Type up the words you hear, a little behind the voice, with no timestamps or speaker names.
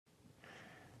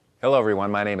Hello everyone,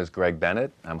 my name is Greg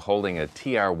Bennett. I'm holding a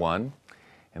TR1,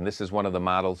 and this is one of the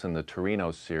models in the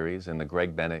Torino series in the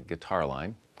Greg Bennett guitar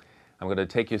line. I'm going to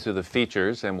take you through the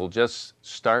features, and we'll just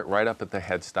start right up at the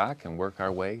headstock and work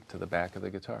our way to the back of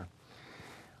the guitar.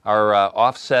 Our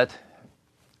offset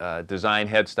design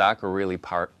headstock we're really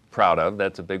proud of.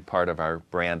 That's a big part of our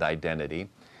brand identity.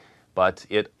 But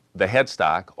the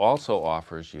headstock also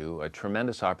offers you a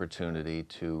tremendous opportunity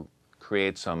to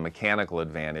create some mechanical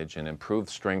advantage and improve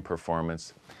string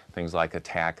performance, things like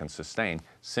attack and sustain,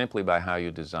 simply by how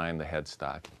you design the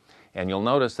headstock. And you'll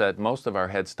notice that most of our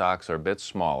headstocks are a bit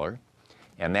smaller,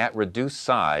 and that reduced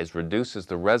size reduces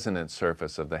the resonance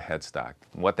surface of the headstock.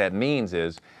 What that means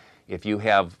is if you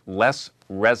have less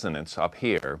resonance up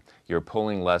here, you're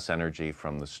pulling less energy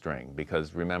from the string,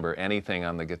 because remember, anything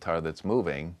on the guitar that's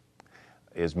moving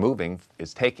is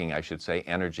taking, I should say,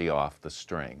 energy off the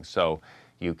string. So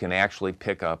you can actually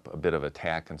pick up a bit of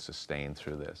attack and sustain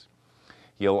through this.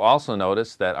 You'll also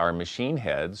notice that our machine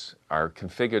heads are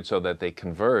configured so that they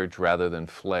converge rather than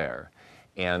flare.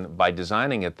 And by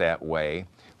designing it that way,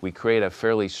 we create a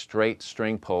fairly straight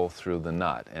string pull through the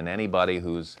nut. And anybody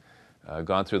who's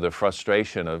gone through the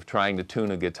frustration of trying to tune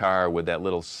a guitar with that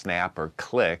little snap or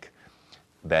click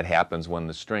that happens when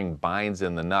the string binds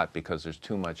in the nut because there's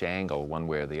too much angle one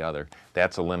way or the other,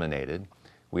 that's eliminated.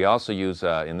 We also use,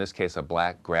 in this case, a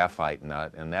black graphite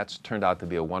nut, and that's turned out to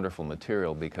be a wonderful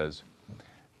material because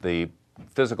the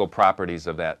physical properties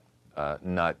of that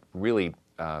nut really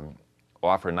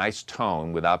offer nice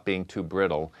tone without being too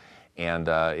brittle, and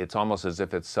it's almost as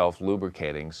if it's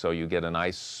self-lubricating, so you get a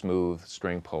nice smooth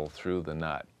string pull through the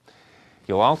nut.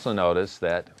 You'll also notice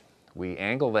that we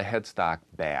angle the headstock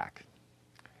back,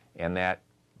 and that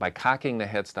by cocking the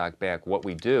headstock back, what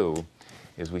we do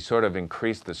is we sort of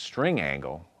increase the string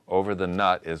angle over the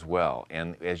nut as well.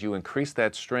 And as you increase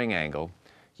that string angle,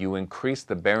 you increase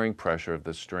the bearing pressure of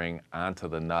the string onto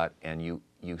the nut, and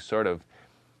you sort of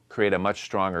create a much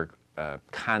stronger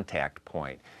contact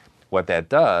point. What that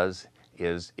does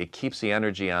is it keeps the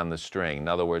energy on the string. In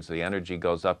other words, the energy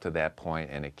goes up to that point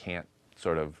and it can't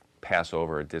sort of pass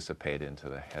over or dissipate into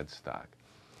the headstock.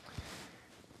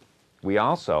 We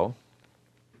also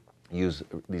use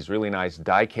these really nice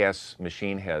die-cast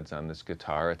machine heads on this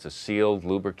guitar. It's a sealed,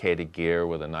 lubricated gear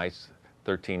with a nice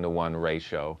 13:1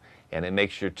 ratio, and it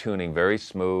makes your tuning very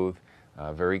smooth,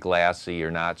 very glassy. You're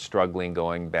not struggling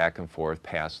going back and forth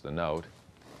past the note,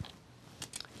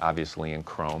 obviously in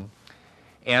chrome.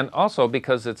 And also,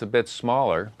 because it's a bit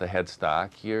smaller, the headstock,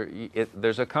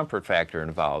 there's a comfort factor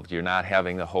involved. You're not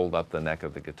having to hold up the neck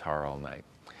of the guitar all night.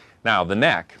 Now, the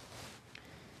neck.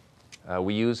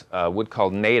 We use a wood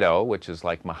called NATO, which is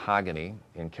like mahogany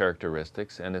in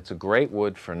characteristics, and it's a great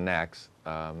wood for necks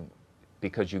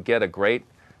because you get a great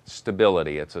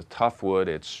stability. It's a tough wood,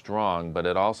 it's strong, but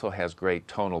it also has great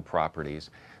tonal properties.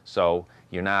 So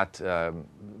you're not,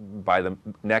 by the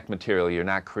neck material, you're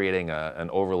not creating an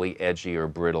overly edgy or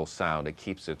brittle sound. It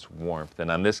keeps its warmth.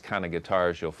 And on this kind of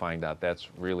guitars, you'll find out that's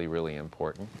really, really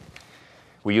important.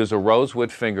 We use a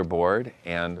rosewood fingerboard,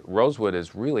 and rosewood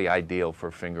is really ideal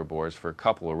for fingerboards for a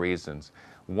couple of reasons.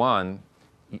 One,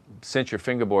 since your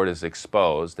fingerboard is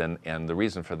exposed, and the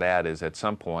reason for that is at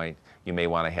some point you may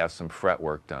want to have some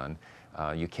fretwork done.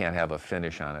 You can't have a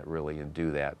finish on it really and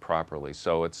do that properly.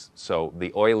 So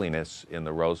the oiliness in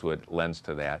the rosewood lends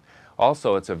to that.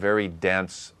 Also, it's a very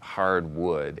dense, hard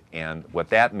wood, and what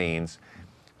that means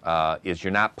is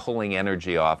you're not pulling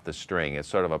energy off the string. It's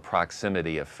sort of a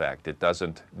proximity effect. It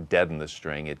doesn't deaden the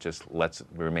string. It just lets it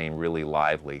remain really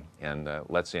lively and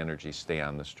lets the energy stay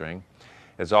on the string.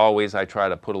 As always, I try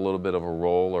to put a little bit of a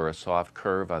roll or a soft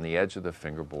curve on the edge of the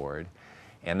fingerboard,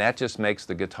 and that just makes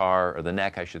the guitar, or the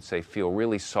neck I should say, feel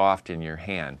really soft in your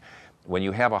hand. When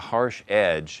you have a harsh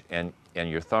edge and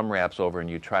your thumb wraps over and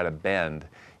you try to bend,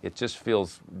 it just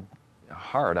feels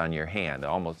hard on your hand.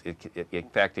 Almost, in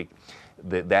fact,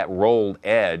 that rolled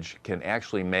edge can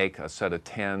actually make a set of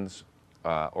 10s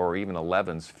or even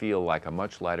 11s feel like a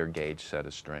much lighter gauge set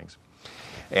of strings.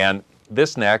 And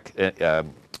this neck,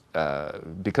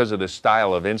 because of the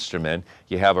style of instrument,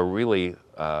 you have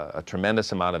a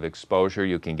tremendous amount of exposure.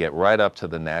 You can get right up to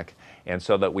the neck, and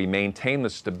so that we maintain the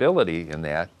stability in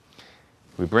that,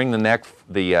 we bring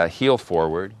the heel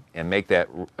forward and make that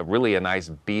really a nice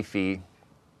beefy,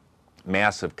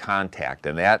 massive contact.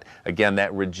 And that, again,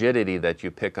 that rigidity that you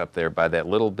pick up there by that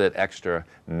little bit extra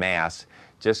mass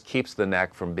just keeps the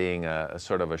neck from being a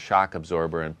sort of a shock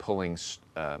absorber and pulling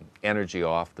energy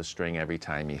off the string every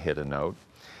time you hit a note.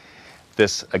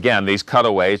 Again, these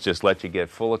cutaways just let you get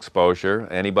full exposure.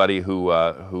 Anybody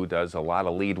who does a lot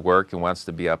of lead work and wants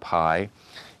to be up high,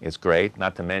 it's great.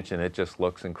 Not to mention, it just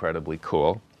looks incredibly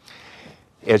cool.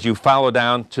 As you follow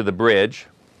down to the bridge,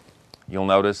 you'll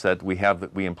notice that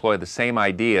we employ the same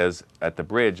ideas at the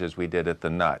bridge as we did at the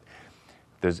nut.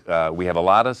 We have a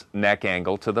lot of neck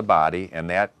angle to the body, and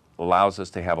that allows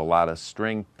us to have a lot of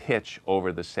string pitch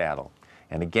over the saddle.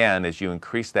 And again, as you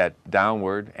increase that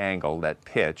downward angle, that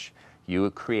pitch, you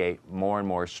create more and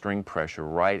more string pressure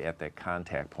right at that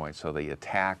contact point. So the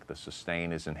attack, the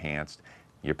sustain is enhanced.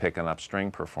 You're picking up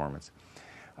string performance.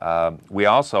 We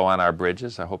also, on our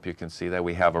bridges, I hope you can see that,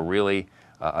 we have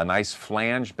a nice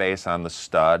flange base on the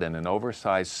stud and an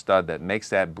oversized stud that makes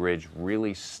that bridge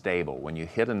really stable. When you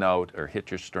hit a note or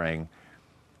hit your string,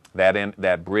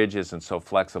 that bridge isn't so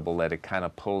flexible that it kind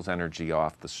of pulls energy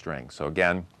off the string. So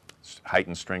again,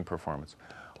 heightened string performance.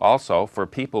 Also, for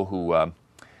people who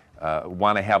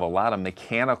want to have a lot of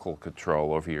mechanical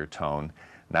control over your tone,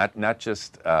 not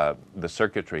just the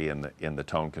circuitry in the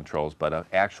tone controls, but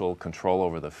actual control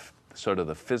over the sort of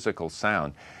the physical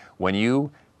sound. When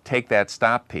you take that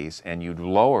stop piece and you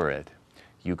lower it,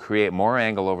 you create more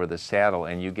angle over the saddle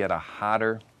and you get a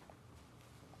hotter,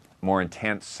 more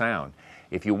intense sound.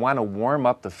 If you want to warm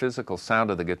up the physical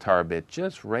sound of the guitar a bit,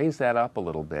 just raise that up a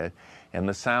little bit and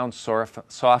the sound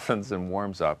softens and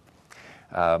warms up.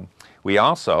 We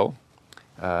also,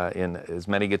 in as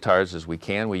many guitars as we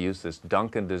can, we use this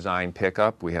Duncan design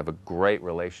pickup. We have a great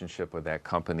relationship with that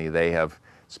company. They have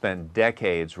spent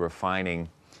decades refining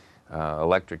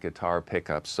electric guitar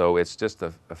pickups. So it's just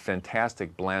a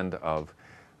fantastic blend of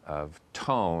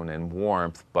tone and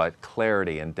warmth, but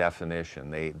clarity and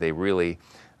definition. They really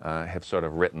have sort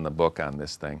of written the book on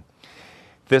this thing.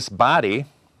 This body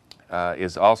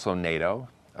is also NATO,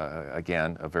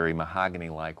 again, a very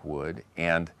mahogany-like wood,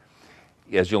 and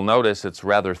as you'll notice, it's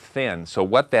rather thin. So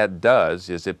what that does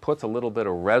is it puts a little bit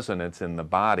of resonance in the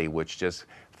body, which just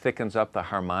thickens up the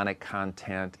harmonic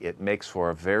content. It makes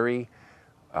for a very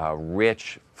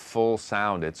rich, full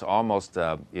sound. It's almost,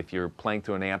 if you're playing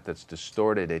through an amp that's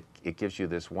distorted, it gives you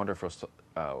this wonderful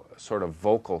sort of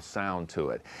vocal sound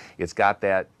to it. It's got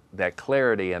that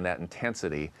clarity and that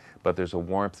intensity, but there's a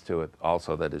warmth to it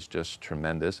also that is just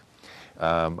tremendous.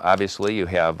 Obviously, you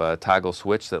have a toggle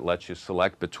switch that lets you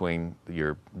select between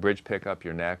your bridge pickup,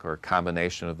 your neck, or a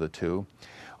combination of the two.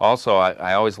 Also,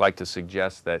 I always like to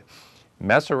suggest that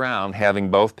mess around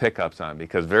having both pickups on,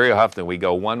 because very often we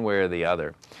go one way or the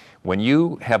other. When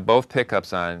you have both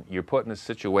pickups on, you're put in a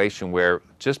situation where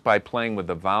just by playing with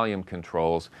the volume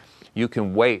controls, you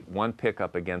can weight one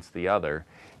pickup against the other.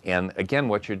 And again,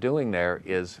 what you're doing there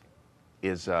is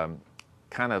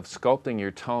kind of sculpting your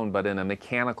tone, but in a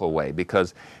mechanical way,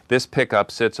 because this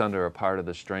pickup sits under a part of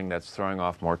the string that's throwing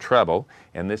off more treble,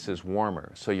 and this is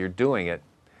warmer. So you're doing it,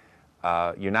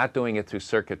 you're not doing it through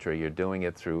circuitry, you're doing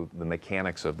it through the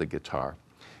mechanics of the guitar.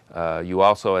 You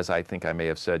also, as I think I may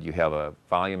have said, you have a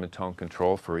volume and tone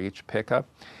control for each pickup.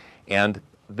 And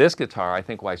this guitar, I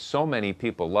think why so many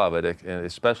people love it,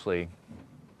 especially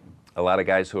a lot of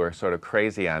guys who are sort of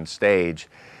crazy on stage,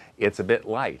 it's a bit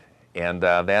light. And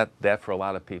that for a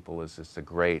lot of people is just a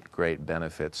great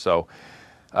benefit. So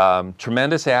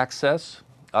tremendous access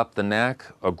up the neck,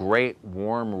 a great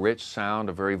warm, rich sound,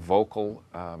 a very vocal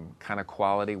kind of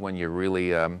quality when you're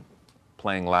really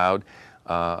playing loud,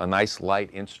 a nice light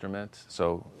instrument,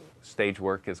 so stage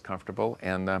work is comfortable,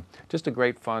 and just a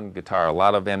great fun guitar, a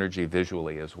lot of energy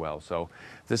visually as well. So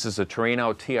this is a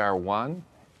Torino TR1.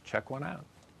 Check one out.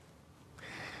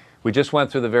 We just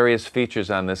went through the various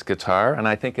features on this guitar, and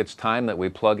I think it's time that we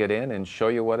plug it in and show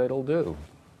you what it'll do.